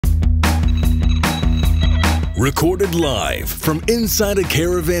Recorded live from inside a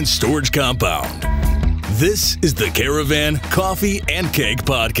Caravan storage compound. This is the Caravan Coffee and Cake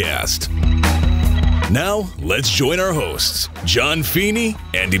Podcast. Now, let's join our hosts, John Feeney,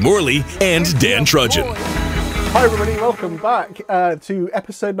 Andy Morley, and Dan Trudgian. Hi everybody, welcome back to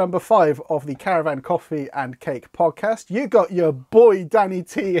episode number 5 of the Caravan Coffee and Cake Podcast. You got your boy Danny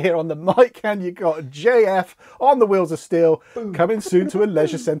T here on the mic, and you got JF on the wheels of steel, coming soon to a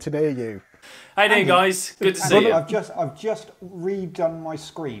leisure centre near you. How you doing, guys? Good to see you. I've just redone my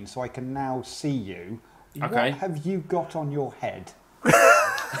screen so I can now see you. Okay. What have you got on your head?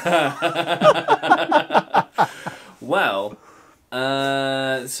 Well,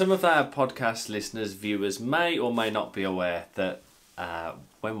 some of our podcast listeners, viewers may or may not be aware that,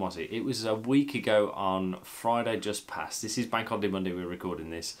 when was it? It was a week ago on Friday just past. This is Bank Holiday Monday we're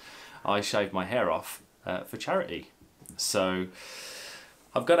recording this. I shaved my hair off for charity. So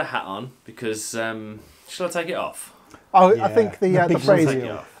I've got a hat on because, shall I take it off? Oh, yeah. I think the phrase,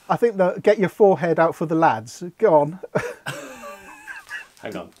 I think get your forehead out for the lads. Go on.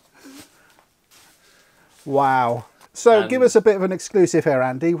 Hang on. Wow. So give us a bit of an exclusive here,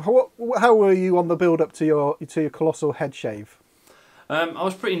 Andy. How were you on the build-up to your colossal head shave? I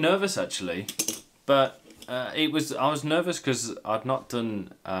was pretty nervous actually, but I was nervous because I'd not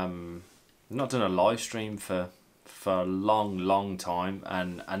done a live stream for a long time,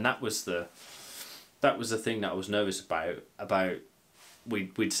 and that was the thing that I was nervous about.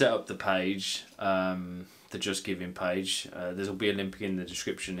 We'd set up the page, the Just Giving page. There'll be a link in the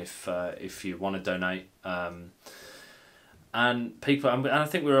description if you want to donate. And people, and I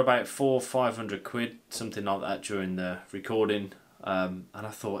think we were about £400-500, something like that, during the recording. And I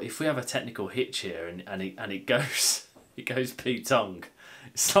thought, if we have a technical hitch here and it goes Pete Tong,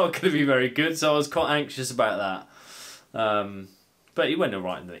 it's not going to be very good. So I was quite anxious about that. But it went all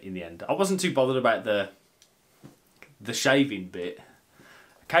right in the end. I wasn't too bothered about the shaving bit.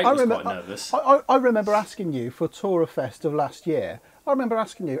 Kate was quite nervous. I remember asking you for Tourfest of last year. I remember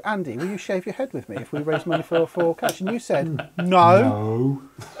asking you, Andy, will you shave your head with me if we raise money for cash? And you said, no.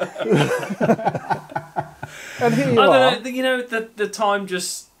 And here you are. Don't know, you know, the time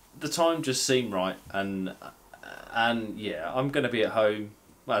just seemed right, and yeah, I'm going to be at home,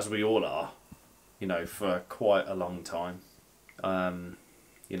 as we all are, you know, for quite a long time.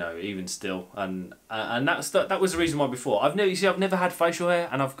 You know, even still, and that was the reason why before. I've never had facial hair,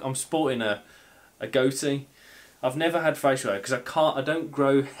 and I'm sporting a goatee. I've never had facial hair because I don't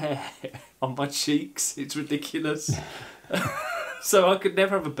grow hair on my cheeks. It's ridiculous. So I could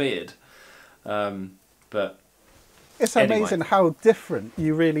never have a beard. But it's amazing how different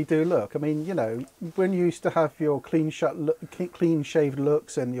you really do look. I mean, you know, when you used to have your clean-shaved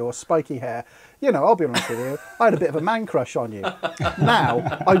looks and your spiky hair, you know, I'll be honest with you, I had a bit of a man crush on you.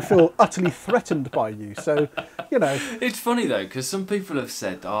 Now, I feel utterly threatened by you. So, you know. It's funny, though, because some people have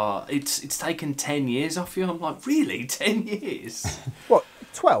said, oh, it's taken 10 years off you. I'm like, really? 10 years? What,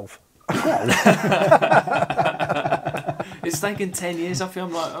 12? It's taken 10 years off you.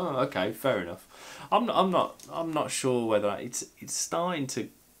 I'm like, oh, okay, fair enough. I'm not sure whether it's starting to.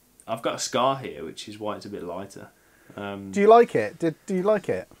 I've got a scar here, which is why it's a bit lighter. Do you like it? Do you like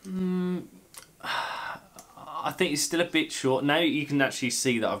it? I think it's still a bit short. Now you can actually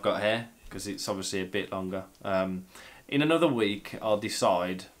see that I've got hair because it's obviously a bit longer. In another week, I'll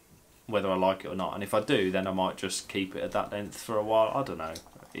decide whether I like it or not, and if I do, then I might just keep it at that length for a while. I don't know.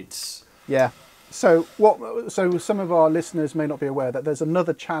 It's So some of our listeners may not be aware that there's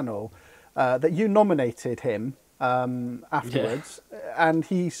another channel that you nominated him afterwards, and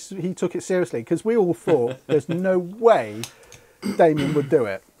he took it seriously because we all thought there's no way Damien would do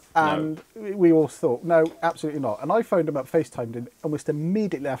it, and we all thought no, absolutely not. And I phoned him up, FaceTimed him almost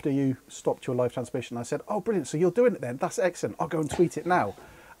immediately after you stopped your live transmission. I said, "Oh, brilliant! So you're doing it then? That's excellent. I'll go and tweet it now."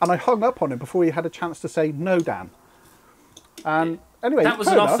 And I hung up on him before he had a chance to say no, Dan. And anyway, that was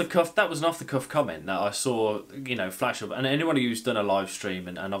an off the cuff comment that I saw, you know, flash up. And anyone who's done a live stream,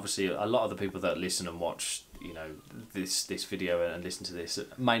 and obviously a lot of the people that listen and watch, you know, this video and listen to this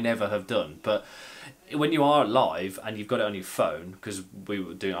may never have done. But when you are live and you've got it on your phone, because we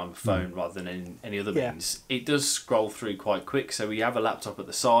were doing it on the phone rather than in any other means, it does scroll through quite quick. So we have a laptop at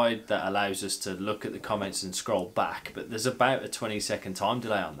the side that allows us to look at the comments and scroll back. But there's about a 20-second time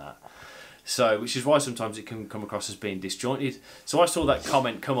delay on that. So, which is why sometimes it can come across as being disjointed. So I saw that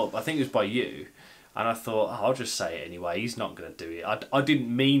comment come up, I think it was by you, and I thought, oh, I'll just say it anyway, he's not going to do it. I didn't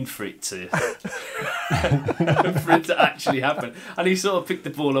mean for it to for it to actually happen. And he sort of picked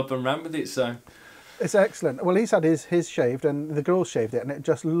the ball up and ran with it, so It's excellent. Well, he's had his shaved, and the girls shaved it, and it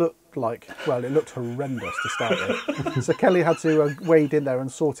just looked like, well, it looked horrendous to start with. So Kelly had to wade in there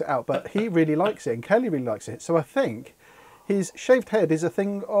and sort it out, but he really likes it, and Kelly really likes it. So I think his shaved head is a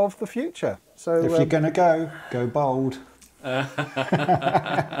thing of the future. So if you're going to go bold.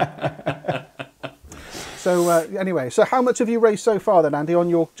 So anyway, so how much have you raised so far then, Andy, on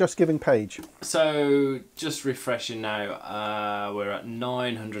your Just Giving page? So just refreshing now, we're at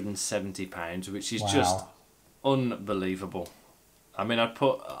 £970, which is just unbelievable. I mean, I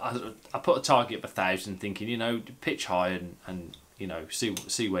put a target of 1,000, thinking, pitch high and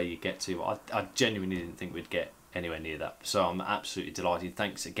see where you get to. I genuinely didn't think we'd get anywhere near that. So I'm absolutely delighted.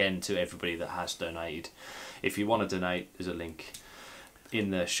 Thanks again to everybody that has donated. If you want to donate, there's a link in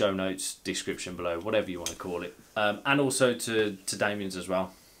the show notes, description below, whatever you want to call it. And also to Damien's as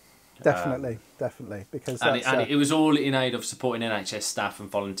well. Definitely, because that's, and it was all in aid of supporting NHS staff and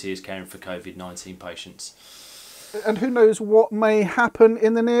volunteers caring for COVID-19 patients. And who knows what may happen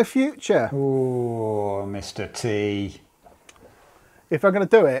in the near future. Oh, Mr. T. If I'm going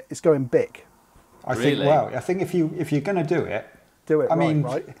to do it, it's going big. I think if you're going to do it,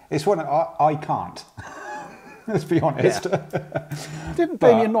 right? It's one I can't. Let's be honest. Yeah. Didn't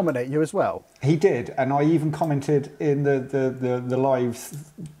Damien nominate you as well? He did, and I even commented in the live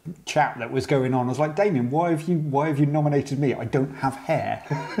chat that was going on. I was like, Damien, why have you nominated me? I don't have hair.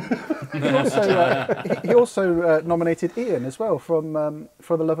 He also nominated Ian as well from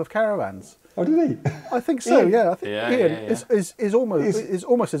For the Love of Caravans. Oh, did he? I think so. Ian. Yeah, I think Ian is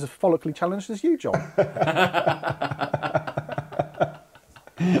almost as follically challenged as you, John.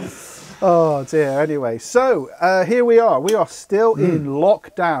 Oh dear, anyway. So, here we are. We are still in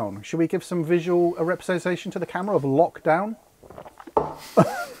lockdown. Should we give some visual representation to the camera of lockdown? I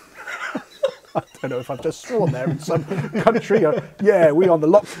don't know if I've just sworn there in some country. Yeah, we on the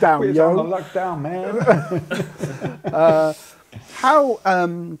lockdown, We're on the lockdown, man.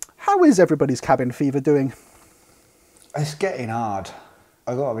 How is everybody's cabin fever doing? It's getting hard.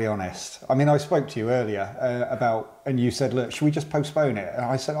 I got to be honest. I mean, I spoke to you earlier and you said, look, should we just postpone it? And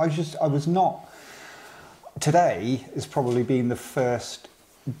I said, I was not. Today has probably been the first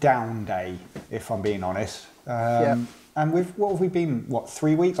down day, if I'm being honest. And what have we been,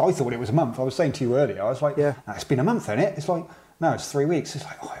 3 weeks? I thought it was a month. I was saying to you earlier, I was like, no, it's been a month, isn't it? It's like, no, it's 3 weeks. It's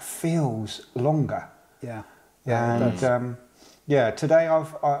like, it feels longer. Yeah. And today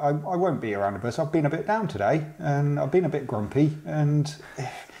I won't be around the bush. I've been a bit down today, and I've been a bit grumpy, and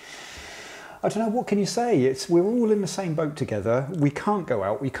I don't know, what can you say? We're all in the same boat together. We can't go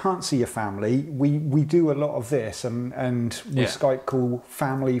out. We can't see your family. We do a lot of this, and we Skype call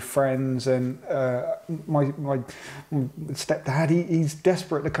family, friends, and my stepdad. He's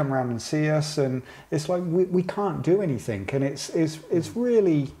desperate to come around and see us, and it's like we can't do anything, and it's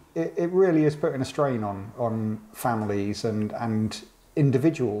really. It really is putting a strain on families and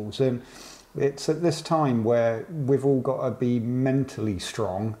individuals, and it's at this time where we've all got to be mentally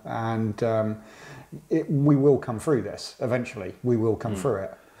strong, and we will come through this eventually. We will come through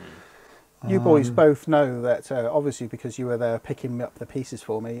it. You boys both know that, obviously, because you were there picking up the pieces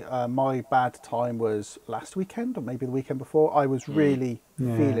for me, my bad time was last weekend, or maybe the weekend before. I was really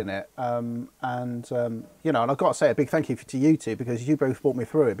feeling it. And I've got to say a big thank you to you two, because you both brought me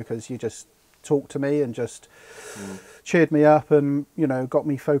through it, because you just talked to me and just cheered me up and, got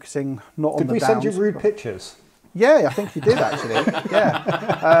me focusing not on the downs. Did we send you rude pictures? Yeah, I think you did actually. Yeah,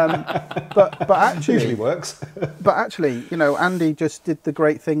 but actually usually works. But actually, Andy just did the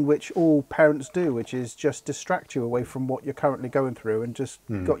great thing which all parents do, which is just distract you away from what you're currently going through and just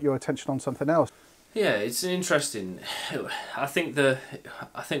got your attention on something else. Yeah, it's interesting. I think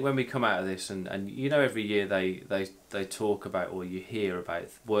when we come out of this, and every year they talk about, or you hear about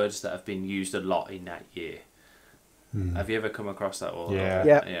words that have been used a lot in that year. Have you ever come across that?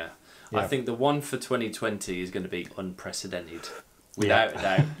 Yeah. I think the one for 2020 is going to be unprecedented, without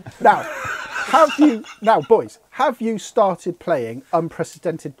a doubt. Now, boys, have you started playing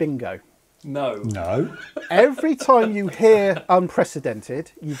unprecedented bingo? No. Every time you hear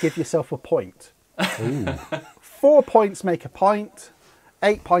unprecedented, you give yourself a point. Ooh. 4 points make a pint,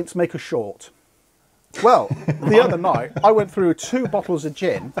 8 pints make a short. Well, the other night, I went through 2 bottles of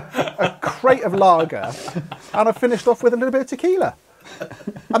gin, a crate of lager, and I finished off with a little bit of tequila.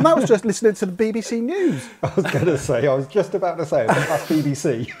 And that was just listening to the BBC News. I was just about to say, that's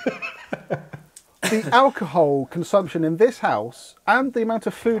BBC. The alcohol consumption in this house and the amount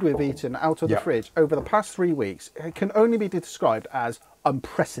of food we've eaten out of the fridge over the past 3 weeks, it can only be described as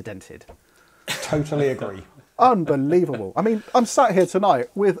unprecedented. Totally agree. Unbelievable. I mean, I'm sat here tonight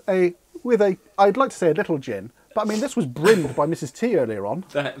with a I'd like to say a little gin, But I mean, this was brinned by Mrs. T earlier on.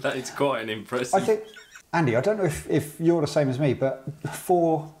 That is quite an impressive. I think, Andy, I don't know if you're the same as me, but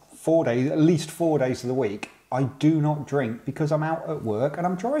for 4 days, at least 4 days of the week, I do not drink because I'm out at work and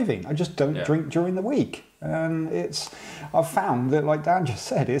I'm driving. I just don't drink during the week. And I've found that, like Dan just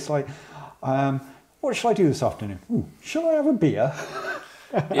said, it's like, what shall I do this afternoon? Ooh, shall I have a beer?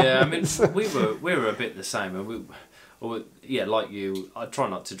 Yeah, I mean, we were a bit the same. And like you, I try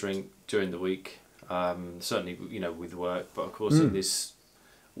not to drink during the week. Certainly, with work, but of course in this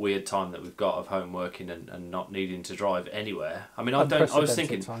weird time that we've got of home working and not needing to drive anywhere. I mean, I was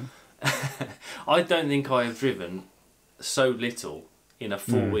thinking, I don't think I have driven so little in a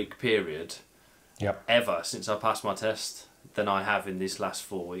 4-week period ever since I passed my test than I have in this last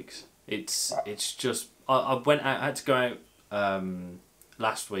 4 weeks. It's just, I had to go out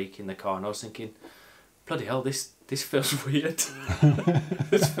last week in the car and I was thinking, bloody hell, this feels weird.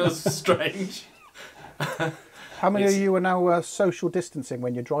 This feels strange. How many of you are now social distancing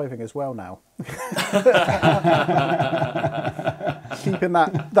when you're driving as well now? Keeping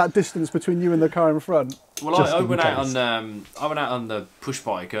that distance between you and the car in front. Well, I went out on the push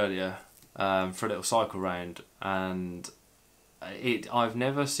bike earlier for a little cycle round, and I've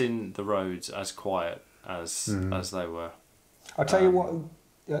never seen the roads as quiet as they were. I'll tell you what.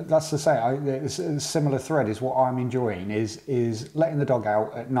 That's to say, it's a similar thread is what I'm enjoying is letting the dog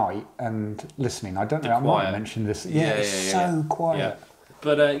out at night and listening. I don't know, I might have mentioned this. It's so quiet. Yeah.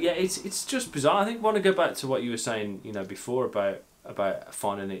 But it's just bizarre. I think I want to go back to what you were saying, before about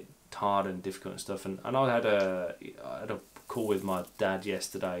finding it hard and difficult and stuff. And I had a call with my dad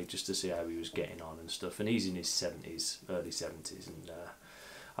yesterday just to see how he was getting on and stuff. And he's in his 70s, early 70s, and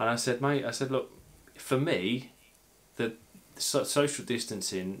I said, mate, look, for me, the social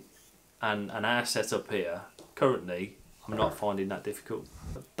distancing and our setup here currently, I'm not finding that difficult.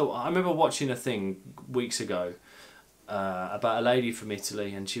 I remember watching a thing weeks ago about a lady from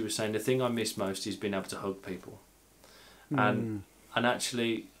Italy, and she was saying the thing I miss most is being able to hug people, and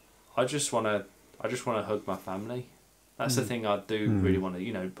actually I just want to hug my family. That's the thing I do really want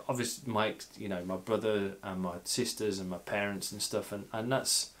to, obviously my brother and my sisters and my parents and stuff, and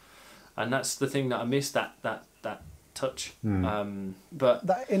that's the thing that I miss, that touch. But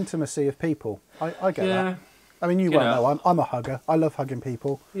that intimacy of people, I get that. I mean, you won't know, I'm a hugger. I love hugging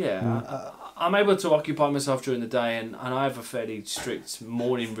people. I'm able to occupy myself during the day, and I have a fairly strict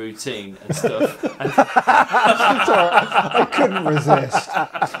morning routine and stuff. I couldn't resist.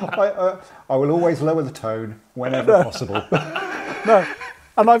 I will always lower the tone whenever possible. No,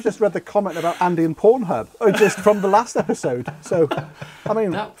 and I've just read the comment about Andy and Pornhub, just from the last episode. So, I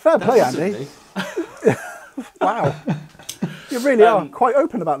mean, fair play, Andy. Wow, you really are quite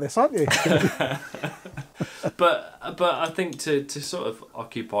open about this, aren't you? but I think to sort of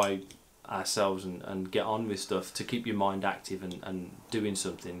occupy ourselves and get on with stuff, to keep your mind active and doing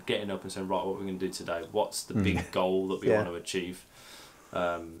something, getting up and saying, right, what we're going to do today, what's the big goal that we want to achieve,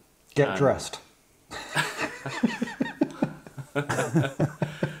 get dressed.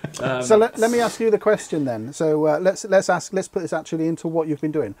 So let me ask you the question then. So let's put this actually into what you've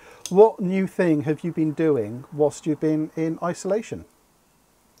been doing. What new thing have you been doing whilst you've been in isolation?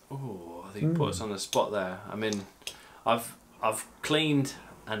 Oh, I think you put us on the spot there. I mean, I've cleaned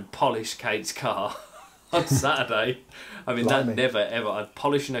and polished Kate's car on Saturday. I mean, that never ever. I'd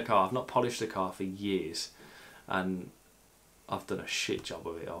polishing a car. I've not polished a car for years, and I've done a shit job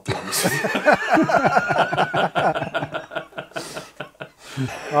of it, I'll be honest with you.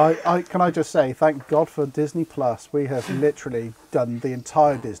 Can I just say, thank God for Disney Plus. We have literally done the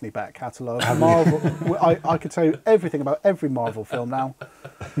entire Disney back catalogue. Marvel, I could tell you everything about every Marvel film now,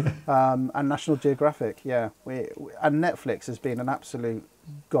 and National Geographic. And Netflix has been an absolute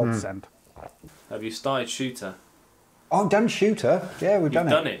godsend. Have you started Shooter? Oh, done Shooter. Yeah, we've done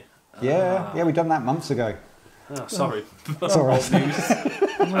it. Done it. Yeah, we've done that months ago. Oh, sorry. That's all right.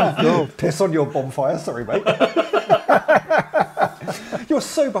 Oh, piss on your bonfire. Sorry, mate. You're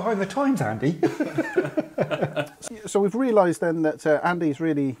so behind the times, Andy. So we've realised then that Andy's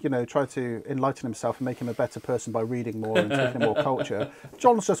really, tried to enlighten himself and make him a better person by reading more and taking in more culture.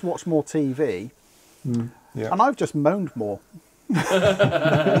 John's just watched more TV, and I've just moaned more.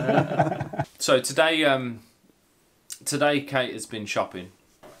 So today Kate has been shopping,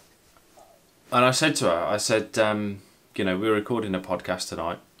 and I said to her, we're recording a podcast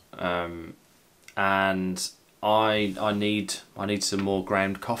tonight, and I need some more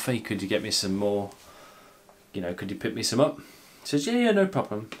ground coffee. Could you get me some more? Could you pick me some up? She says, yeah, no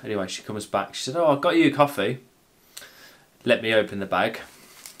problem. Anyway, she comes back. She said, oh, I got you a coffee. Let me open the bag.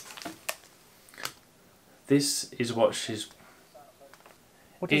 This is what she's...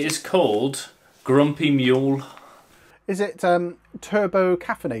 It is called Grumpy Mule. Is it turbo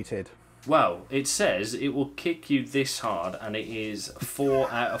caffeinated? Well, it says it will kick you this hard, and it is 4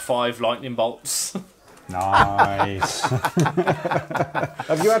 out of 5 lightning bolts. Nice.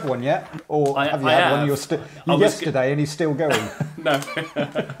 Have you had one yet? Or have you had one yesterday and he's still going? No.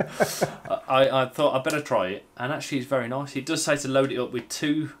 I thought I'd better try it, and actually it's very nice. It does say to load it up with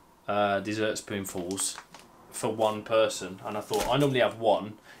 2 dessert spoonfuls for one person, and I thought I normally have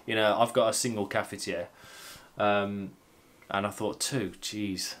one. You know, I've got a single cafetiere, and I thought 2.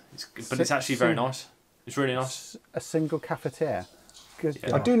 Jeez, but it's actually very nice. It's really nice. A single cafetiere. Good.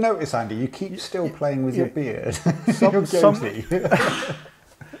 Yeah. I do notice, Andy, you keep still playing with your beard.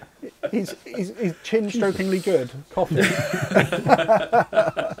 He's chin-strokingly good. Coffee.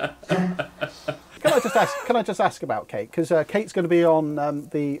 Can I just ask about Kate? Because Kate's going to be on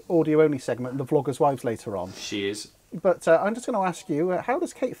the audio-only segment, the Vloggers' Wives, later on. She is. But I'm just going to ask you, how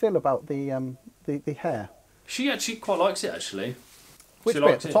does Kate feel about the hair? She actually quite likes it, actually. Which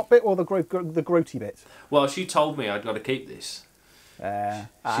bit? The top bit or the grotty bit? Well, she told me I'd got to keep this.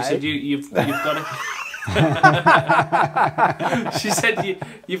 She said you've got to. She said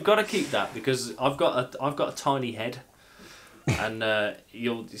you've got to keep that because I've got a tiny head, and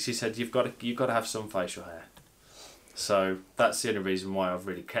She said you've got to have some facial hair. So that's the only reason why I've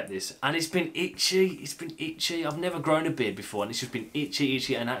really kept this. And it's been itchy. It's been itchy. I've never grown a beard before, and it's just been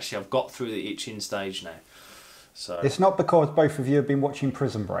itchy, and actually I've got through the itching stage now. So it's not because both of you have been watching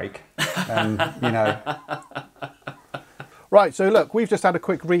Prison Break, and you know. Right, so look, we've just had a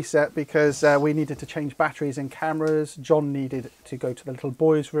quick reset because we needed to change batteries and cameras. John needed to go to the little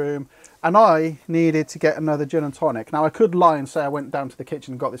boys' room, and I needed to get another gin and tonic. Now, I could lie and say I went down to the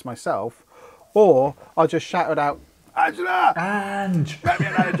kitchen and got this myself, or I just shouted out, "Angela! Ange! Get me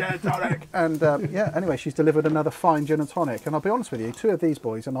another gin and tonic!" And yeah, anyway, she's delivered another fine gin and tonic. And I'll be honest with you, 2 of these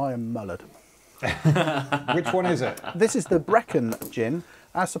boys and I am mullered. Which one is it? This is the Brecon gin,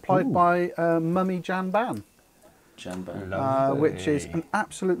 as supplied by Mummy Jan Ban. Which is an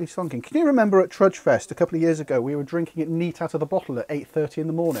absolutely stonking. Can you remember at Trudgefest a couple of years ago we were drinking it neat out of the bottle at 8:30 in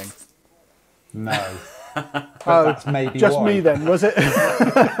the morning? No. That's maybe just why. Me then, was it?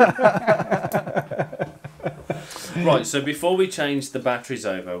 Right, so before we changed the batteries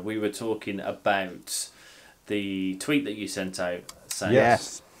over, we were talking about the tweet that you sent out saying,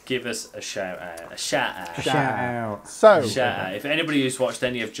 yes, give us a shout out. A shout out. Shout out. So, shout out. If anybody who's watched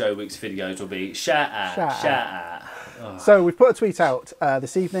any of Joe Wick's videos will be shout out. Shout out. Oh. So we've put a tweet out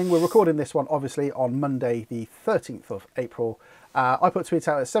this evening. We're recording this one obviously on Monday the 13th of April. I put a tweet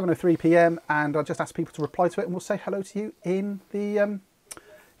out at 7:03 p.m. and I just asked people to reply to it, and we'll say hello to you in the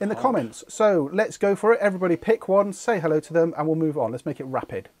comments. So let's go for it. Everybody pick one, say hello to them, and we'll move on. Let's make it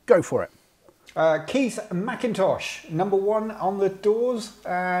rapid. Go for it. Keith McIntosh, number 1 on the doors.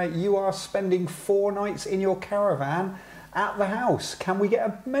 You are spending 4 nights in your caravan at the house. Can we get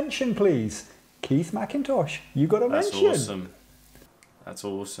a mention, please? Keith McIntosh, you got a mention. That's awesome. That's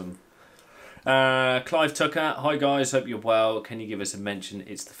awesome. Clive Tucker, hi guys, hope you're well. Can you give us a mention?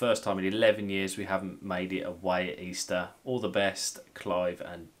 It's the first time in 11 years we haven't made it away at Easter. All the best, Clive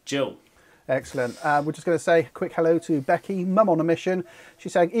and Jill. Excellent. We're just going to say a quick hello to Becky, mum on a mission.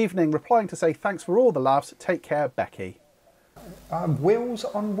 She's saying, evening, replying to say thanks for all the laughs. Take care, Becky. Wheels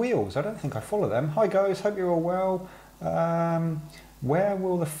on Wheels. I don't think I follow them. Hi guys, hope you're all well. Where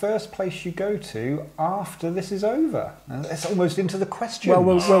will the first place you go to after this is over? It's almost into the question. Well,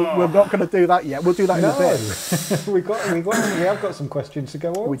 we're not going to do that yet. We'll do that in a bit. we have got some questions to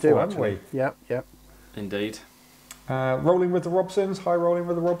go on. We do, haven't we? Yep. Indeed. Rolling with the Robsons. Hi, Rolling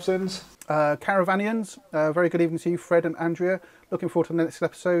with the Robsons. Caravanians, very good evening to you, Fred and Andrea. Looking forward to the next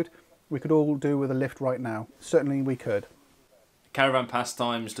episode. We could all do with a lift right now. Certainly we could. Caravan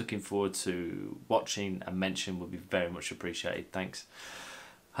Pastimes, looking forward to watching. A mention would be very much appreciated. Thanks.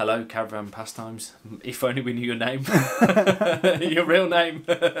 Hello, Caravan Pastimes. If only we knew your name. Your real name.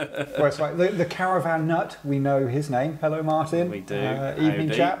 Well, it's like the Caravan Nut. We know his name. Hello, Martin. We do.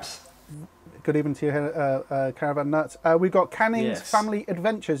 Evening, chaps. Good evening to you, Caravan Nuts. We've got Canning's Family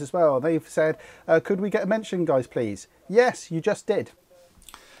Adventures as well. They've said, could we get a mention, guys, please? Yes, you just did.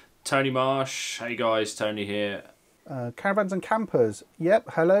 Tony Marsh. Hey, guys. Tony here. Caravans and Campers.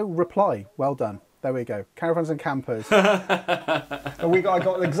 Yep, hello, reply. Well done. There we go. Caravans and Campers. I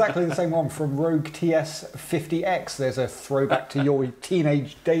got exactly the same one from Rogue TS50X. There's a throwback to your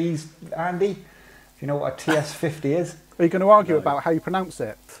teenage days, Andy. Do you know what a TS50 is? Are you going to argue about how you pronounce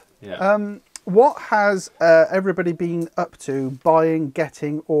it? Yeah. What has everybody been up to, buying,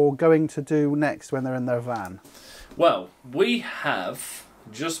 getting, or going to do next when they're in their van? Well, we have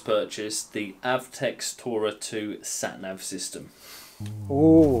just purchased the Avtex Tora 2 sat-nav system.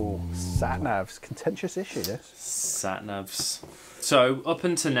 Oh, sat navs, contentious issue. This Sat navs. So up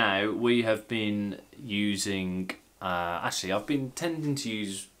until now, we have been using. Actually, I've been tending to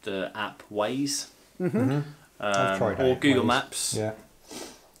use the app Waze, I've tried or Google Waze. Maps. Yeah.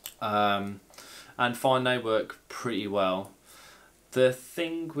 And find they work pretty well. The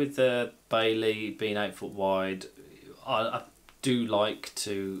thing with the Bailey being 8 foot wide, I do like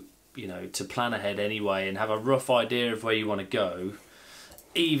to, to plan ahead anyway and have a rough idea of where you want to go,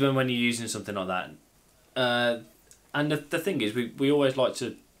 even when you're using something like that. And the thing is, we always like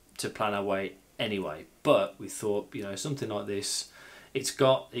to plan our way anyway. But we thought, something like this, it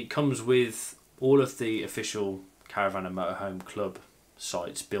comes with all of the official Caravan and Motorhome Club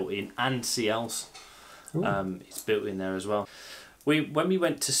sites built in, and CLs. It's built in there as well. When we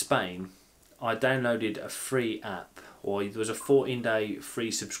went to Spain, I downloaded a free app, or there was a 14-day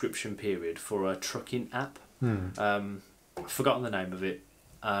free subscription period for a trucking app. I've forgotten the name of it,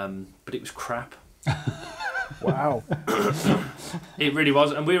 but it was crap. wow. It really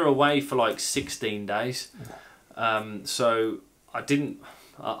was, and we were away for like 16 days. So I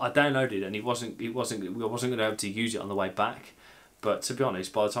downloaded it, and I wasn't going to be able to use it on the way back. But to be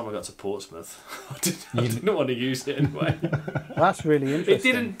honest, by the time I got to Portsmouth, I didn't want to use it anyway. That's really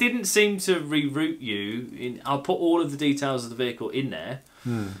interesting. It didn't seem to reroute you. I'll put all of the details of the vehicle in there,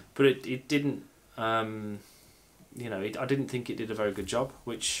 but it didn't. I didn't think it did a very good job.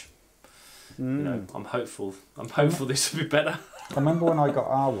 Which, I'm hopeful. This will be better. I remember when I got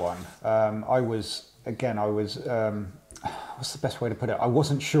R1, I was. What's the best way to put it? I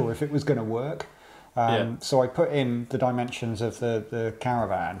wasn't sure if it was going to work. So I put in the dimensions of the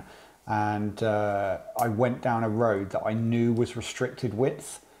Caravan, and I went down a road that I knew was restricted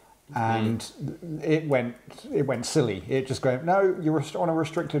width, and it went silly. It just go, no, you're on a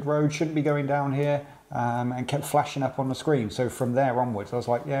restricted road, shouldn't be going down here, and kept flashing up on the screen. So from there onwards, I was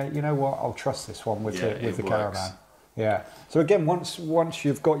like, yeah, you know what, I'll trust this one with the Caravan. Yeah. So again, once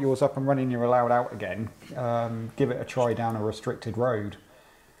you've got yours up and running, you're allowed out again. Give it a try down a restricted road.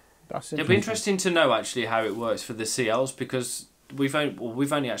 It'll be interesting to know actually how it works for the CLs, because we've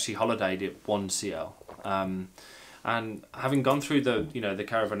only actually holidayed it one CL, and having gone through the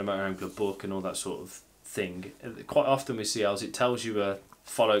Caravan and Motorhome Club book and all that sort of thing, quite often with CLs it tells you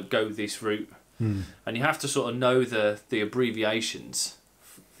go this route, and you have to sort of know the abbreviations,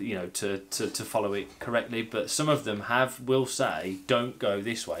 to follow it correctly. But some of them will say, don't go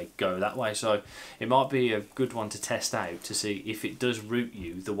this way, go that way. So it might be a good one to test out to see if it does route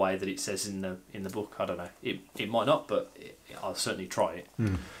you the way that it says in the book. I don't know. It might not, but I'll certainly try it.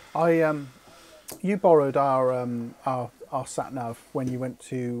 You borrowed our sat nav when you went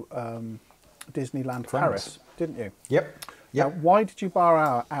to Disneyland Paris, didn't you? Yep. Now, why did you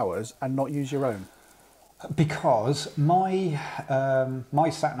borrow ours and not use your own? Because my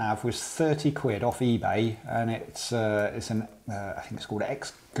sat nav was 30 quid off eBay, and it's an I think it's called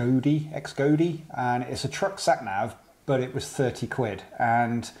X-Godi, and it's a truck sat nav, but it was 30 quid,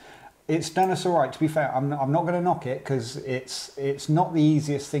 and it's done us all right. To be fair, I'm not going to knock it, because it's not the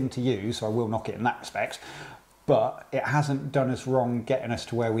easiest thing to use, so I will knock it in that respect, but it hasn't done us wrong getting us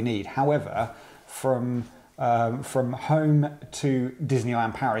to where we need. However, from home to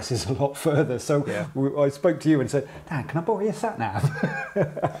Disneyland Paris is a lot further. So I spoke to you and said, Dan, can I borrow your sat nav?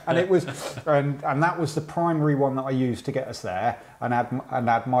 And it was, and that was the primary one that I used to get us there, and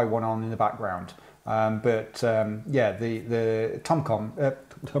add my one on in the background. The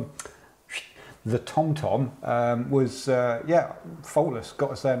TomTom was faultless, got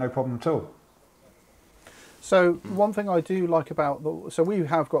us there no problem at all. So one thing I do like about we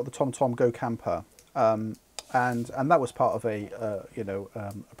have got the TomTom Go Camper. And that was part of a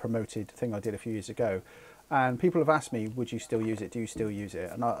promoted thing I did a few years ago, and people have asked me, would you still use it? Do you still use it?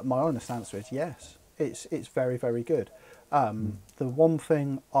 And my honest answer is yes. It's very, very good. The one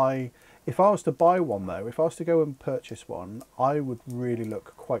thing if I was to buy one though, if I was to go and purchase one, I would really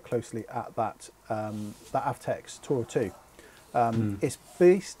look quite closely at that Avtex Tourer 2. It's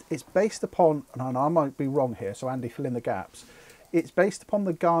based upon, and I might be wrong here, so Andy, fill in the gaps. It's based upon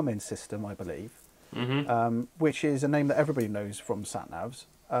the Garmin system, I believe. Which is a name that everybody knows from sat-navs,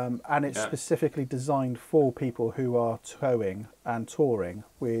 and it's specifically designed for people who are towing and touring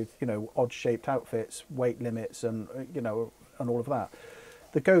with odd-shaped outfits, weight limits, and and all of that.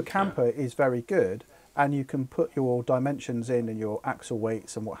 The Go Camper is very good, and you can put your dimensions in and your axle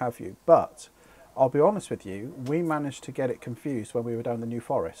weights and what have you. But I'll be honest with you, we managed to get it confused when we were down the New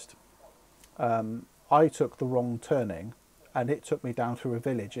Forest. I took the wrong turning, and it took me down through a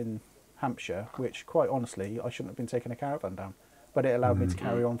village in Hampshire, which quite honestly I shouldn't have been taking a caravan down, but it allowed me to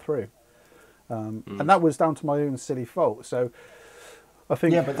carry on through, and that was down to my own silly fault. So I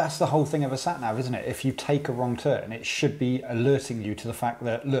think. Yeah, but that's the whole thing of a sat nav, isn't it? If you take a wrong turn, it should be alerting you to the fact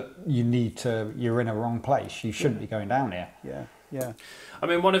that, look, you're in a wrong place. You shouldn't be going down here. Yeah, yeah. I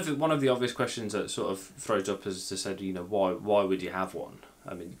mean, one of the obvious questions that sort of throws up as to said, why would you have one?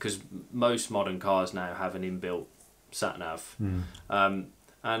 I mean, because most modern cars now have an inbuilt sat nav, and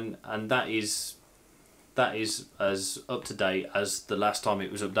that is as up to date as the last time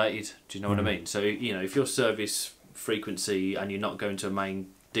it was updated. Do you know what I mean? So if your service frequency and you're not going to a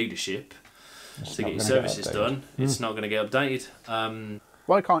main dealership to get your services done, it's not going to get updated.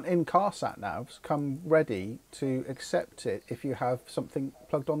 Why can't in-car sat navs come ready to accept it if you have something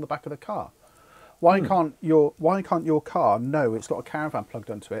plugged on the back of the car? Why can't your car know it's got a Caravan plugged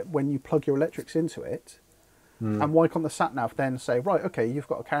onto it when you plug your electrics into it? And why can't the sat nav then say, right, okay, you've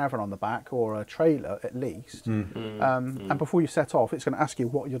got a Caravan on the back or a trailer at least, and before you set off, it's going to ask you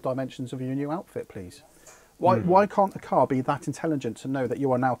what are your dimensions of your new outfit, please. Why can't the car be that intelligent to know that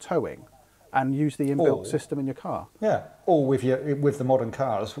you are now towing, and use the inbuilt system in your car? Yeah, or with the modern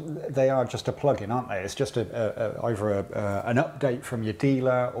cars, they are just a plug-in, aren't they? It's just either an update from your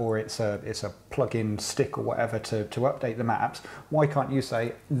dealer, or it's a plug-in stick or whatever to update the maps. Why can't you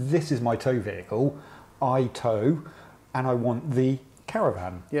say, this is my tow vehicle, I tow, and I want the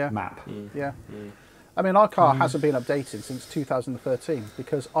Caravan map? Yeah. I mean, our car hasn't been updated since 2013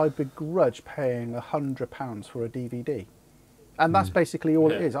 because I begrudge paying £100 for a DVD. And that's basically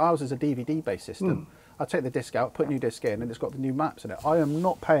all it is. Ours is a DVD-based system. I take the disc out, put new disc in, and it's got the new maps in it. I am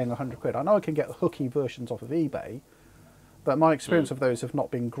not paying £100. I know I can get hooky versions off of eBay, but my experience of those have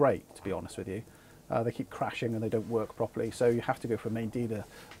not been great, to be honest with you. They keep crashing and they don't work properly, so you have to go for a main dealer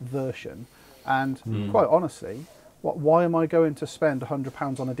version. And quite honestly, why am I going to spend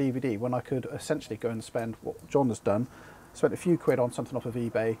 £100 on a DVD when I could essentially go and spend what John has done, spent a few quid on something off of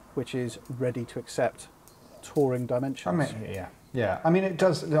eBay, which is ready to accept touring dimensions? I mean, yeah. I mean, it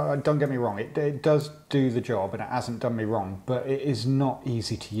does. Don't get me wrong. It does do the job, and it hasn't done me wrong. But it is not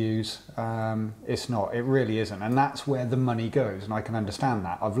easy to use. It's not. It really isn't, and that's where the money goes. And I can understand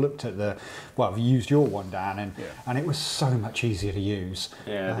that. I've looked at I've used your one, Dan, and it was so much easier to use.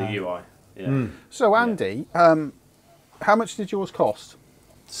 Yeah, the UI. Yeah. So Andy, how much did yours cost?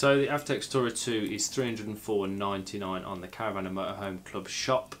 So the Avtex Tourer 2 is $304.99 on the Caravan and Motorhome Club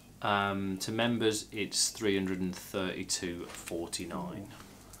shop. To members, it's $332.49.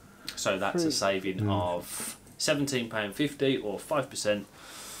 So that's a saving of £17.50 or 5%.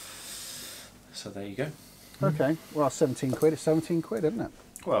 So there you go. Okay, well, 17 quid. It's 17 quid, isn't it?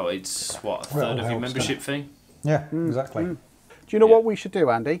 Well, it's what, a third of your membership fee? Yeah, exactly. Do you know what we should do,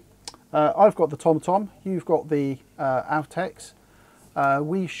 Andy? I've got the TomTom. You've got the Avtex.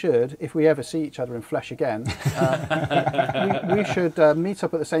 We should, if we ever see each other in flesh again, we should meet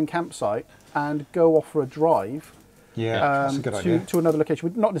up at the same campsite and go off for a drive. Yeah, that's a good idea. To another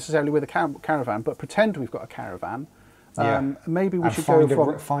location, not necessarily with a caravan, but pretend we've got a caravan. Maybe we should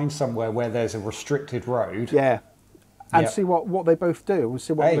find somewhere where there's a restricted road. Yeah, and see what they both do. We'll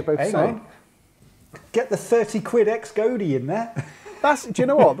see what they both say. On. Get the 30 quid ex-Goldie in there. Do you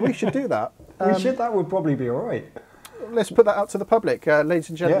know what? We should do that. That would probably be all right. Let's put that out to the public. Ladies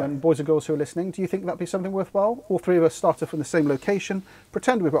and gentlemen, boys and girls who are listening, do you think that'd be something worthwhile? All three of us start off in the same location,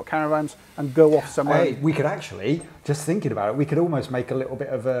 pretend we've got caravans, and go off somewhere. Hey, we could actually, just thinking about it, we could almost make a little bit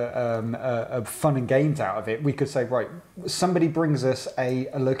of a fun and games out of it. We could say, right, somebody brings us a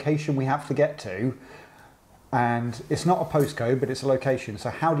location we have to get to, and it's not a postcode, but it's a location.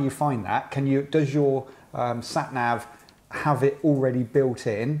 So how do you find that? Does your sat nav have it already built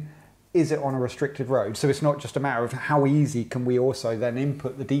in? Is it on a restricted road? So it's not just a matter of how easy can we also then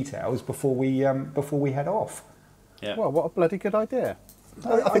input the details before we head off. Yeah. Well, what a bloody good idea!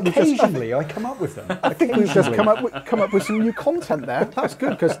 I think occasionally I come up with them. I think we've just come up with some new content there. That's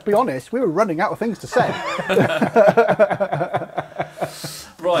good because, to be honest, we were running out of things to say.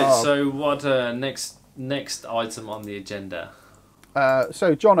 Right. So what next item on the agenda?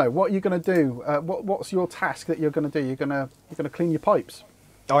 So, Jono, what are you going to do? What's your task that you're going to do? You're going to clean your pipes.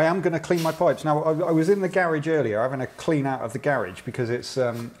 I am going to clean my pipes. Now, I was in the garage earlier, having a clean out of the garage because it's,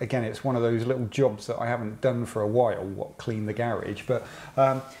 again, it's one of those little jobs that I haven't done for a while, clean the garage. But,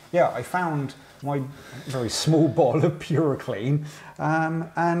 I found my very small bottle of PuraClean,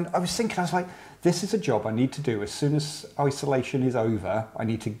 and I was thinking, I was like, this is a job I need to do as soon as isolation is over. I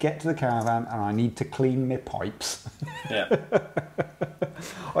need to get to the caravan and I need to clean my pipes. Yeah.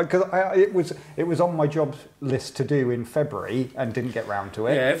 Because it was on my job list to do in February and didn't get round to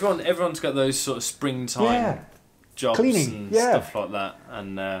it. Yeah, everyone's got those sort of springtime jobs cleaning, and stuff like that,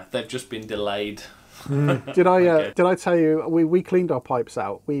 and they've just been delayed Did I tell you we cleaned our pipes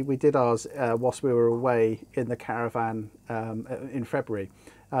out? We did ours whilst we were away in the caravan in February.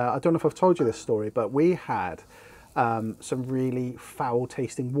 I don't know if I've told you this story, but we had some really foul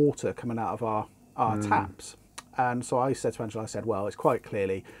tasting water coming out of our taps. And so I said to Angela, well, it's quite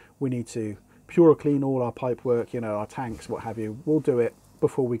clearly we need to pure clean all our pipe work, our tanks, what have you. We'll do it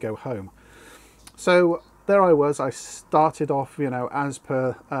before we go home. So there I was. I started off, as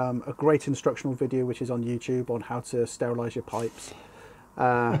per a great instructional video which is on YouTube on how to sterilise your pipes.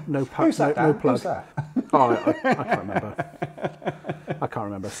 No plug. Who's that? Oh, I can't remember. I can't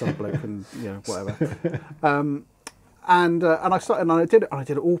remember. Some bloke and whatever. And I started, and I did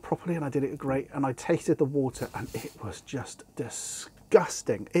it all properly, and I did it great, and I tasted the water, and it was just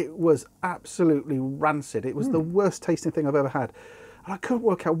disgusting. It was absolutely rancid. It was the worst tasting thing I've ever had, and I couldn't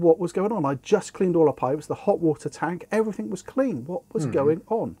work out what was going on. I just cleaned all our pipes, the hot water tank, everything was clean. What was going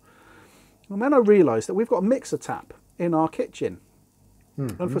on? And then I realised that we've got a mixer tap in our kitchen,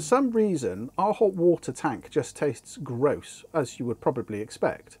 and for some reason our hot water tank just tastes gross, as you would probably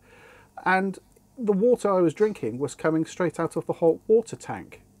expect, and the water I was drinking was coming straight out of the hot water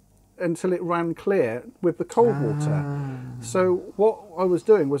tank until it ran clear with the cold water. So what I was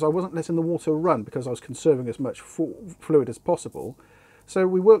doing was I wasn't letting the water run because I was conserving as much fluid as possible. So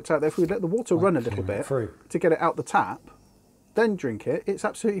we worked out that if we let the water run a little bit to get it out the tap, then drink it, it's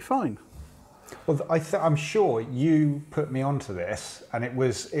absolutely fine. Well, I'm sure you put me onto this, and it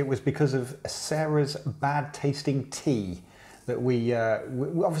was because of Sarah's bad tasting tea. That we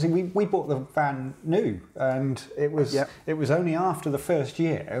obviously bought the van new, and it was only after the first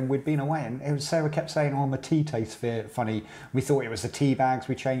year, and we'd been away, and Sarah kept saying, "Oh, my tea tastes funny." We thought it was the tea bags.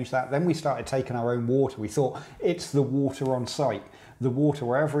 We changed that. Then we started taking our own water. We thought it's the water on site. The water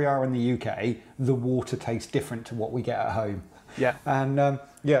wherever we are in the UK, the water tastes different to what we get at home. Yeah. And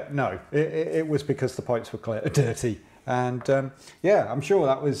no, it was because the pipes were dirty. And I'm sure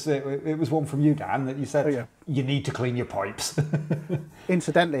that was it was one from you, Dan, that you said you need to clean your pipes.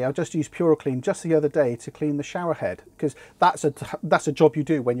 Incidentally, I just used PureClean just the other day to clean the shower head, because that's a job you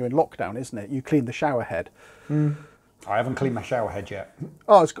do when you're in lockdown, isn't it? You clean the shower head. I haven't cleaned my shower head yet.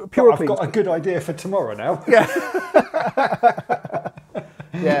 Oh, it's PureClean. I've got a good idea for tomorrow now. Yeah.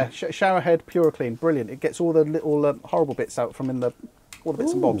 Yeah, shower head PureClean, brilliant. It gets all the little horrible bits out from all the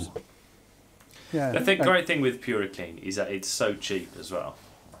bits and bobs. Yeah. The great thing with PureClean is that it's so cheap as well.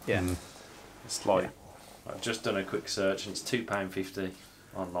 Yeah. It's like, I've just done a quick search and it's £2.50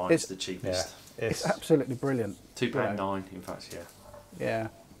 online. It's the cheapest. Yeah. It's absolutely brilliant. £2.9 in fact, Yeah.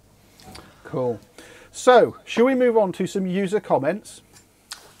 Cool. So, shall we move on to some user comments?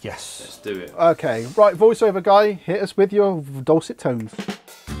 Yes. Let's do it. Okay, right, voiceover guy, hit us with your dulcet tones.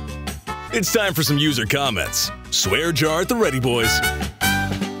 It's time for some user comments. Swear jar at the ready, boys.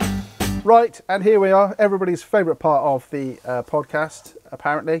 Right, and here we are, everybody's favourite part of the podcast,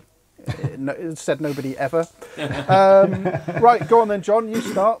 apparently. It said nobody ever. Right, go on then, John, you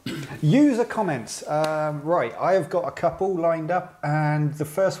start. User comments. Right, I have got a couple lined up, and the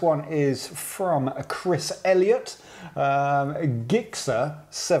first one is from Chris Elliott, Gixxer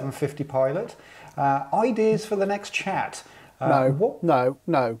 750 pilot. Ideas for the next chat. No,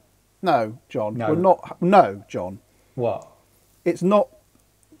 John. No. We're not. No, John. What? It's not.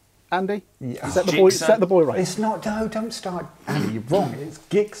 Andy, Yeah. set the boy right. It's not. No, don't start. Andy, you're wrong. It's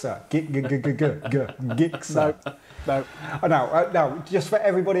Gixxer. Gixxer. No. Now, just for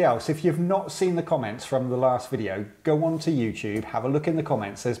everybody else, if you've not seen the comments from the last video, go on to YouTube, have a look in the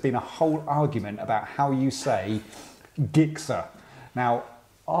comments. There's been a whole argument about how you say Gixxer. Now,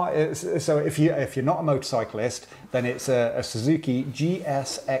 so if you're not a motorcyclist, then it's a Suzuki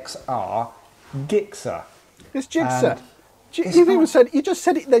GSXR Gixxer. It's Gixxer. You just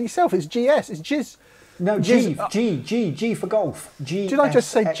said it then yourself. It's GS. It's Jizz. No, G for golf. Did I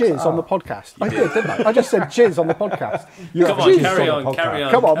just say jizz on the podcast? I did, didn't I? I just said jizz on the podcast. Come on, carry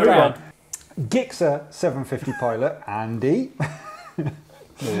on. Come on, move on. Gixxer 750 pilot, Andy.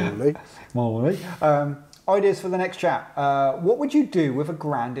 Morley. Ideas for the next chat. What would you do with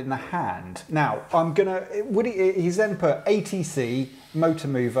 £1,000 in the hand? Now, he's then put ATC, motor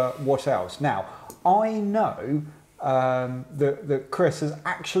mover, what else? Now, I know that Chris has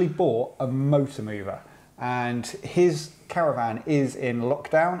actually bought a motor mover, and his caravan is in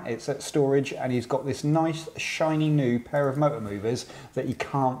lockdown. It's at storage, and he's got this nice shiny new pair of motor movers that he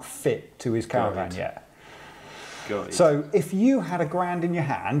can't fit to his caravan yet. So if you had £1,000 in your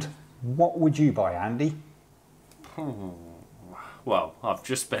hand, what would you buy, Andy? Well, I've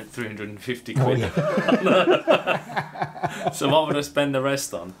just spent 350 quid. So what would I spend the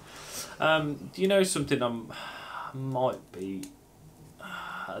rest on? Do you know something? Might be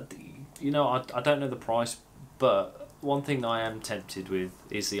I don't know the price, but one thing that I am tempted with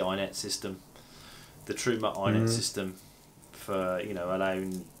is the iNet system, the Truma iNet system, for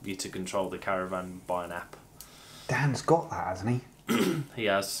allowing you to control the caravan by an app. Dan's got that, hasn't he? He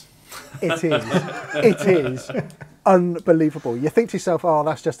has. It is. It is unbelievable. You think to yourself, oh,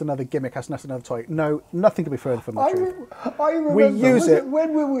 that's just another gimmick, that's just another toy. No, nothing could be further from the truth. I remember. We use it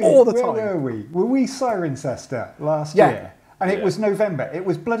when were we? all the Where time. were we? Were we Cirencester last Yeah. year? And it was November. It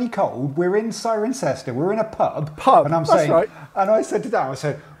was bloody cold. We're in Cirencester. We're in a pub. And I'm that's saying, right. and I said to Dan, I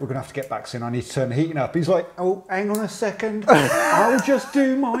said, we're going to have to get back soon. I need to turn the heating up. He's like, oh, hang on a second. I'll just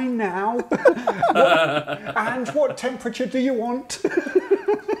do mine now. And what temperature do you want?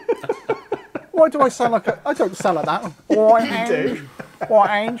 Why do I sound like I don't sound like that. What age?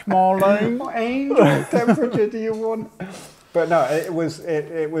 What age, Marlene? What age? What temperature do you want? But no, it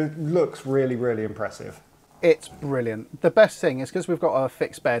looks really, really impressive. It's brilliant. The best thing is because we've got a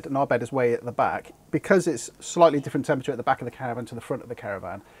fixed bed and our bed is way at the back, because it's slightly different temperature at the back of the caravan to the front of the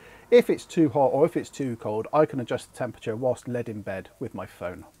caravan. If it's too hot or if it's too cold, I can adjust the temperature whilst led in bed with my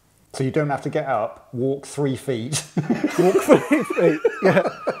phone. So you don't have to get up, walk 3 feet. Walk 3 feet. Yeah,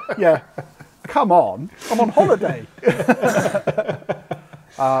 yeah. Come on, I'm on holiday.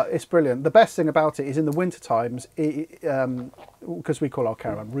 It's brilliant. The best thing about it is in the winter times, because we call our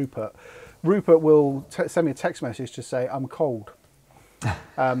caravan Rupert will send me a text message to say I'm cold,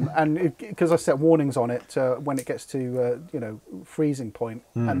 and because I set warnings on it when it gets to freezing point,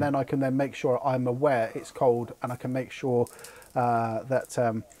 and then I can then make sure I'm aware it's cold, and I can make sure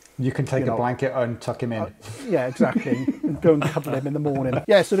that you can take a blanket and tuck him in. Yeah, exactly. And go and cuddle him in the morning.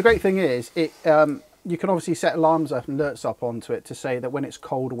 Yeah. So the great thing is you can obviously set alarms up and alerts up onto it to say that when it's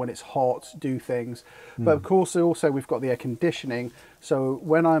cold or when it's hot, do things. But of course, also we've got the air conditioning. So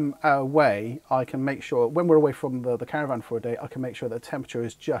when I'm away, I can make sure, when we're away from the caravan for a day, I can make sure that the temperature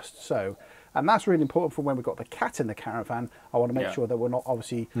is just so. And that's really important for when we've got the cat in the caravan. I want to make sure that we're not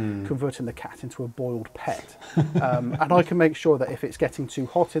obviously converting the cat into a boiled pet. And I can make sure that if it's getting too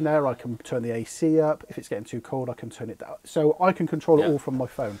hot in there, I can turn the AC up. If it's getting too cold, I can turn it down. So I can control it all from my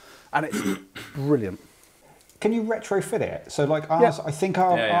phone. And it's brilliant. Can you retrofit it? So like ours, I think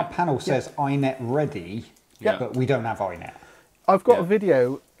our panel says iNet ready, but we don't have iNet. I've got a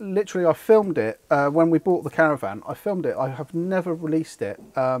video, literally I filmed it when we bought the caravan. I filmed it, I have never released it.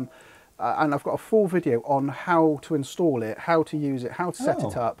 And I've got a full video on how to install it, how to use it, how to set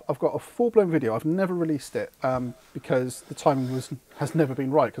it up. I've got a full-blown video. I've never released it because the timing has never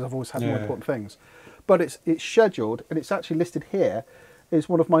been right, because I've always had more important things. But it's scheduled, and it's actually listed here. Is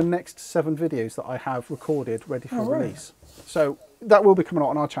one of my next 7 videos that I have recorded ready for release. So that will be coming out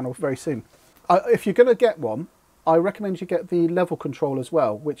on our channel very soon. If you're going to get one, I recommend you get the level control as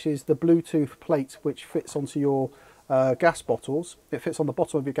well, which is the Bluetooth plate which fits onto your gas bottles. It fits on the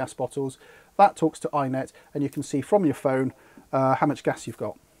bottom of your gas bottles. That talks to iNet, and you can see from your phone how much gas you've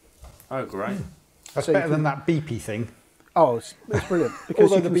got. Oh, great. That's better than that beepy thing. Oh, it's brilliant.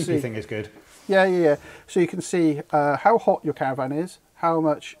 Because Although the beepy thing is good. Yeah. So you can see how hot your caravan is, how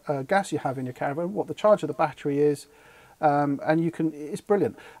much gas you have in your caravan, what the charge of the battery is, and it's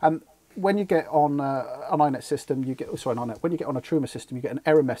brilliant. And when you get on an iNet system, when you get on a Truma system, you get an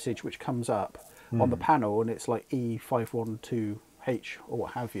error message which comes up on the panel, and it's like E512H or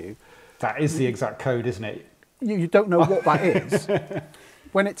what have you. That is the exact code, isn't it? You don't know what that is.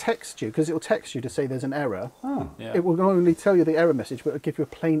 When it texts you, because it will text you to say there's an error, it will not only tell you the error message, but it'll give you a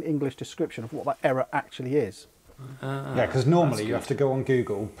plain English description of what that error actually is. Yeah, because normally you have to go on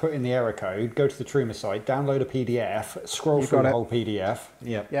Google, put in the error code, go to the Truma site, download a PDF, scroll through the whole PDF,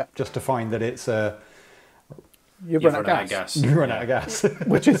 just to find that it's You've run out of gas. You run out of gas.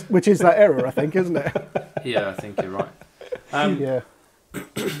 which is that error, I think, isn't it? Yeah, I think you're right.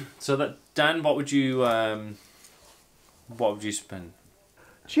 So that Dan, what would you spend?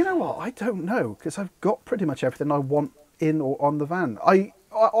 Do you know what? I don't know, because I've got pretty much everything I want in or on the van. I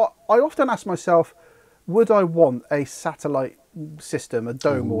often ask myself, would I want a satellite system, a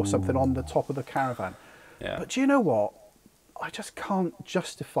dome or something on the top of the caravan? Yeah. But do you know what? I just can't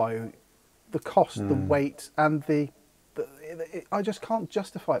justify the cost, the weight, and I just can't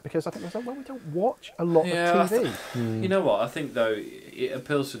justify it, because I think we don't watch a lot of TV. You know what? I think though it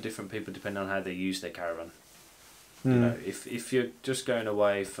appeals to different people depending on how they use their caravan. You know, if you're just going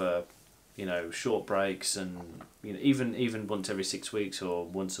away for short breaks and even once every 6 weeks or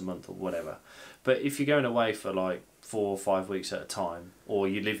once a month or whatever, but if you're going away for like 4 or 5 weeks at a time, or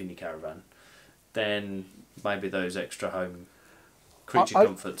you live in your caravan, then maybe those extra home creature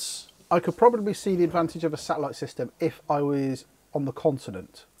comforts. I could probably see the advantage of a satellite system if I was on the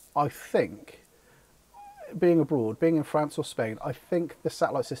continent. I think being abroad, being in France or Spain, I think the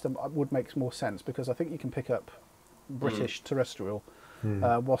satellite system would make more sense because I think you can pick up British terrestrial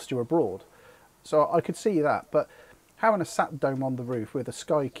whilst you're abroad. So I could see that, but having a sat dome on the roof with a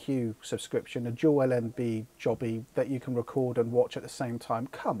Sky Q subscription, a dual LNB jobby that you can record and watch at the same time,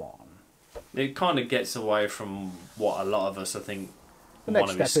 come on. It kind of gets away from what a lot of us, I think, The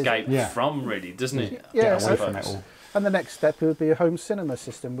want next to step is- escape from, really, doesn't it? Yeah, Get away from it all. And the next step would be a home cinema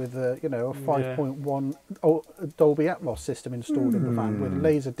system with a 5.1 Dolby Atmos system installed in the van with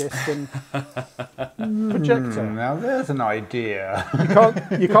laser disc and projector. Now there's an idea.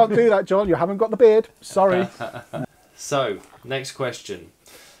 You can't do that, John. You haven't got the beard. Sorry. So, next question.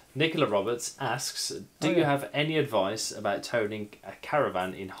 Nicola Roberts asks, do you have any advice about towing a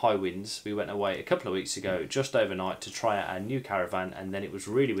caravan in high winds? We went away a couple of weeks ago, just overnight, to try out our new caravan, and then it was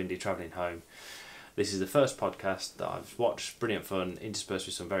really windy travelling home. This is the first podcast that I've watched. Brilliant fun, interspersed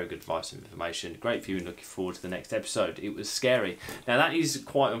with some very good advice and information. Great viewing, looking forward to the next episode. It was scary. Now, that is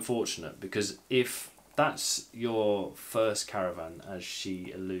quite unfortunate, because if that's your first caravan, as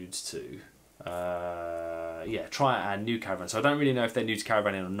she alludes to, try out our new caravan. So I don't really know if they're new to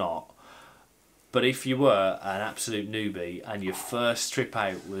caravanning or not, but if you were an absolute newbie and your first trip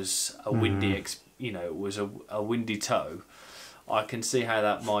out was a windy, was a windy tow, I can see how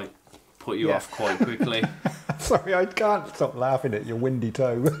that might put you off quite quickly. Sorry, I can't stop laughing at your windy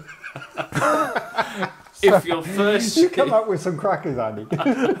toe. If your first, You come up with some crackers, Andy.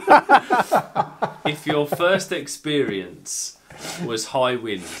 if your first experience was high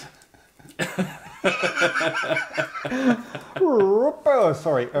wind, Oh,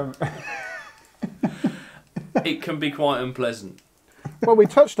 sorry. it can be quite unpleasant. Well, we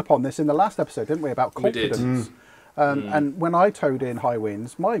touched upon this in the last episode, didn't we, about We did. confidence? And when I towed in high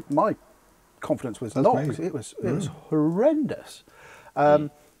winds, my confidence was knocked. amazing. It was horrendous.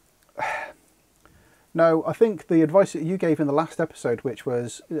 No, I think the advice that you gave in the last episode, which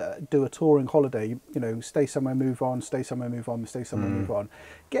was do a touring holiday, stay somewhere, move on, stay somewhere, move on, stay somewhere, move on.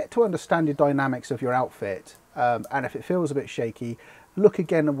 Get to understand the dynamics of your outfit, and if it feels a bit shaky, look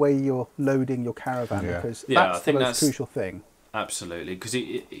again at where you're loading your caravan, because that's the most crucial thing. Absolutely, because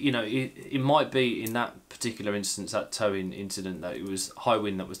it might be in that particular instance, that towing incident, that it was high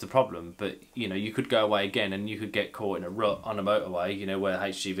wind that was the problem. But you could go away again, and you could get caught in a rut on a motorway, where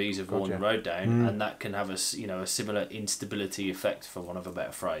HGVs have worn the road down, and that can have a similar instability effect, for want of a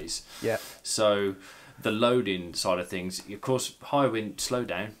better phrase. Yeah. So the loading side of things, of course, high wind, slow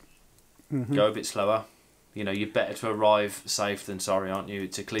down, go a bit slower. You're better to arrive safe than sorry, aren't you?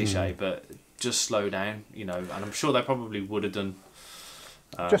 It's a cliche, but just slow down, and I'm sure they probably would have done.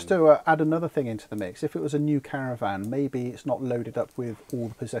 Just to add another thing into the mix, if it was a new caravan, maybe it's not loaded up with all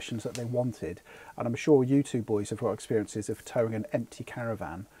the possessions that they wanted. And I'm sure you two boys have got experiences of towing an empty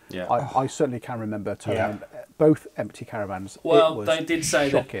caravan. Yeah. I certainly can remember towing both empty caravans. Well, it was they did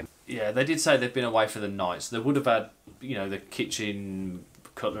say shocking. they did say they've been away for the night, so they would have had, the kitchen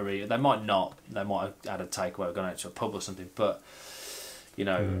cutlery. They might not. They might have had a takeaway or gone out to a pub or something, but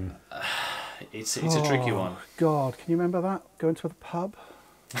it's a tricky one. God, can you remember that? Going to the pub?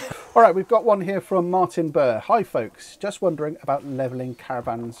 All right, we've got one here from Martin Burr. Hi, folks. Just wondering about levelling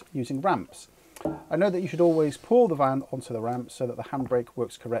caravans using ramps. I know that you should always pull the van onto the ramp so that the handbrake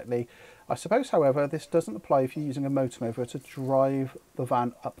works correctly. I suppose, however, this doesn't apply if you're using a motor mover to drive the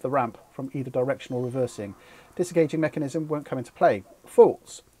van up the ramp from either direction or reversing. Disengaging mechanism won't come into play.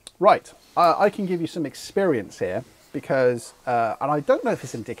 False. Right, I can give you some experience here because, and I don't know if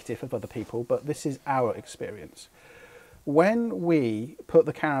it's indicative of other people, but this is our experience. When we put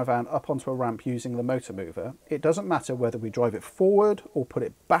the caravan up onto a ramp using the motor mover, it doesn't matter whether we drive it forward or put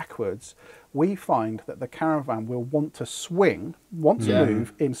it backwards, we find that the caravan will want to swing, want to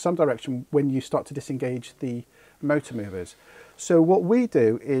move in some direction when you start to disengage the motor movers. So what we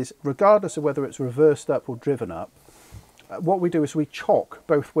do is, regardless of whether it's reversed up or driven up, what we do is we chock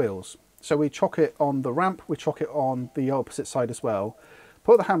both wheels. So we chock it on the ramp, we chock it on the opposite side as well,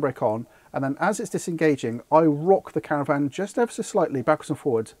 put the handbrake on, and then as it's disengaging, I rock the caravan just ever so slightly backwards and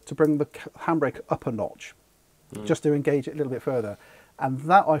forwards to bring the handbrake up a notch, just to engage it a little bit further. And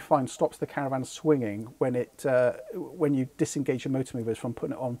that, I find, stops the caravan swinging when you disengage your motor movers from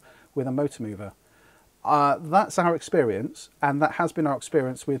putting it on with a motor mover. That's our experience, and that has been our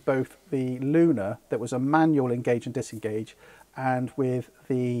experience with both the Luna, that was a manual engage and disengage, and with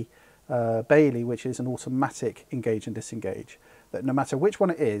the Bailey, which is an automatic engage and disengage. That no matter which one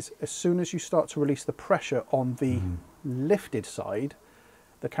it is, as soon as you start to release the pressure on the lifted side,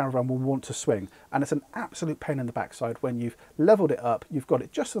 the caravan will want to swing. And it's an absolute pain in the backside when you've levelled it up, you've got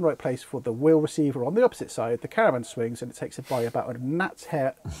it just in the right place for the wheel receiver on the opposite side, the caravan swings, and it takes it by about a gnat's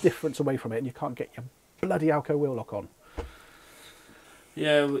hair difference away from it, and you can't get your bloody Alco wheel lock on.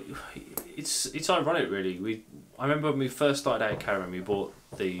 Yeah, it's ironic really. I remember when we first started out at Caravan, we bought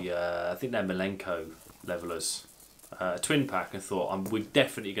the I think they're Malenko levelers, a twin pack, and thought we're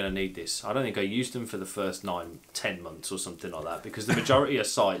definitely going to need this. I don't think I used them for the first 9-10 months or something like that, because the majority of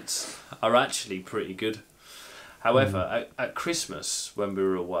sites are actually pretty good. However, at Christmas when we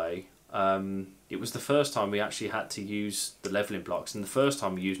were away, it was the first time we actually had to use the leveling blocks, and the first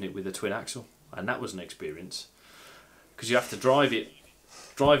time we using it with a twin axle, and that was an experience, because you have to drive it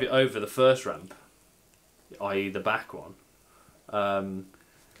over the first ramp, i.e. the back one,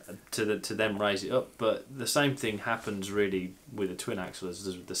 to then raise it up. But the same thing happens really with a twin axle as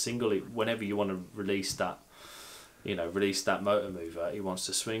the single. Whenever you want to release that motor mover, it wants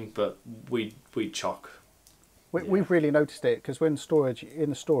to swing, but we chock. We've really noticed it, because in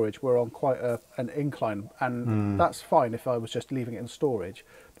the storage we're on quite an incline, and that's fine if I was just leaving it in storage.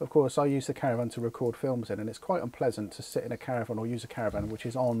 But of course I use the Caravan to record films in, and it's quite unpleasant to sit in a Caravan or use a Caravan which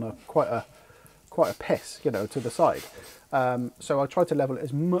is on quite a piss, to the side. So I try to level it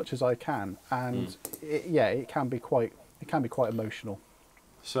as much as I can, and it can be quite emotional.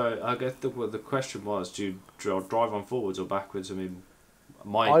 So I guess the question was, do you drive on forwards or backwards? I mean,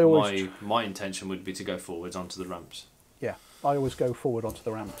 my intention would be to go forwards onto the ramps. Yeah, I always go forward onto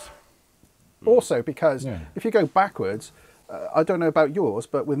the ramps. Also, because if you go backwards, I don't know about yours,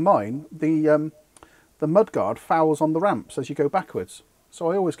 but with mine, the mudguard fouls on the ramps as you go backwards.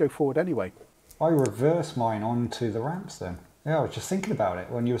 So I always go forward anyway. I reverse mine onto the ramps then. Yeah, I was just thinking about it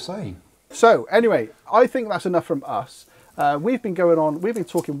when you were saying. So anyway, I think that's enough from us. We've been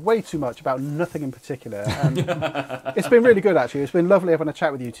talking way too much about nothing in particular. It's been really good, actually. It's been lovely having a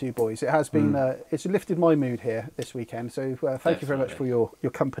chat with you two boys. It has been, it's lifted my mood here this weekend. So thank you very much for your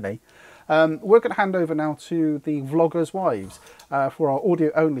company. We're going to hand over now to the vloggers' wives for our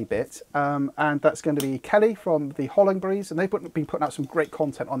audio only bit. And that's going to be Kelly from the Hollingberries. And they've been putting out some great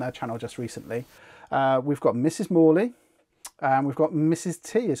content on their channel just recently. We've got Mrs. Morley. And we've got Mrs.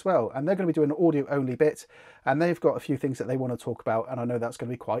 T as well, and they're going to be doing an audio only bit, and they've got a few things that they want to talk about, and I know that's going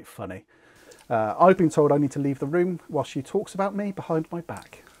to be quite funny. I've been told I need to leave the room while she talks about me behind my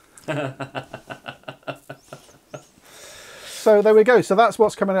back. So there we go. So that's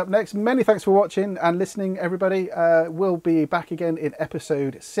what's coming up next. Many thanks for watching and listening, everybody. We'll be back again in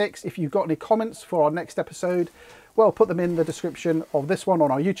episode 6. If you've got any comments for our next episode, well, put them in the description of this one on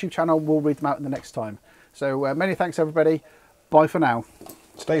our YouTube channel. We'll read them out in the next time. So many thanks, everybody. Bye for now.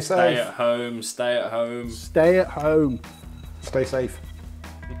 Stay safe. Stay at home. Stay at home. Stay at home. Stay safe.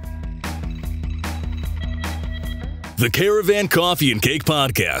 The Caravan Coffee and Cake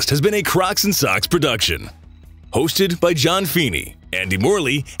Podcast has been a Crocs and Socks production. Hosted by John Feeney, Andy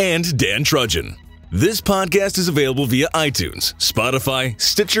Morley, and Dan Trudgian. This podcast is available via iTunes, Spotify,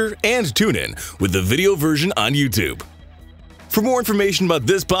 Stitcher, and TuneIn, with the video version on YouTube. For more information about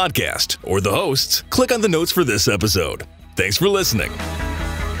this podcast or the hosts, click on the notes for this episode. Thanks for listening.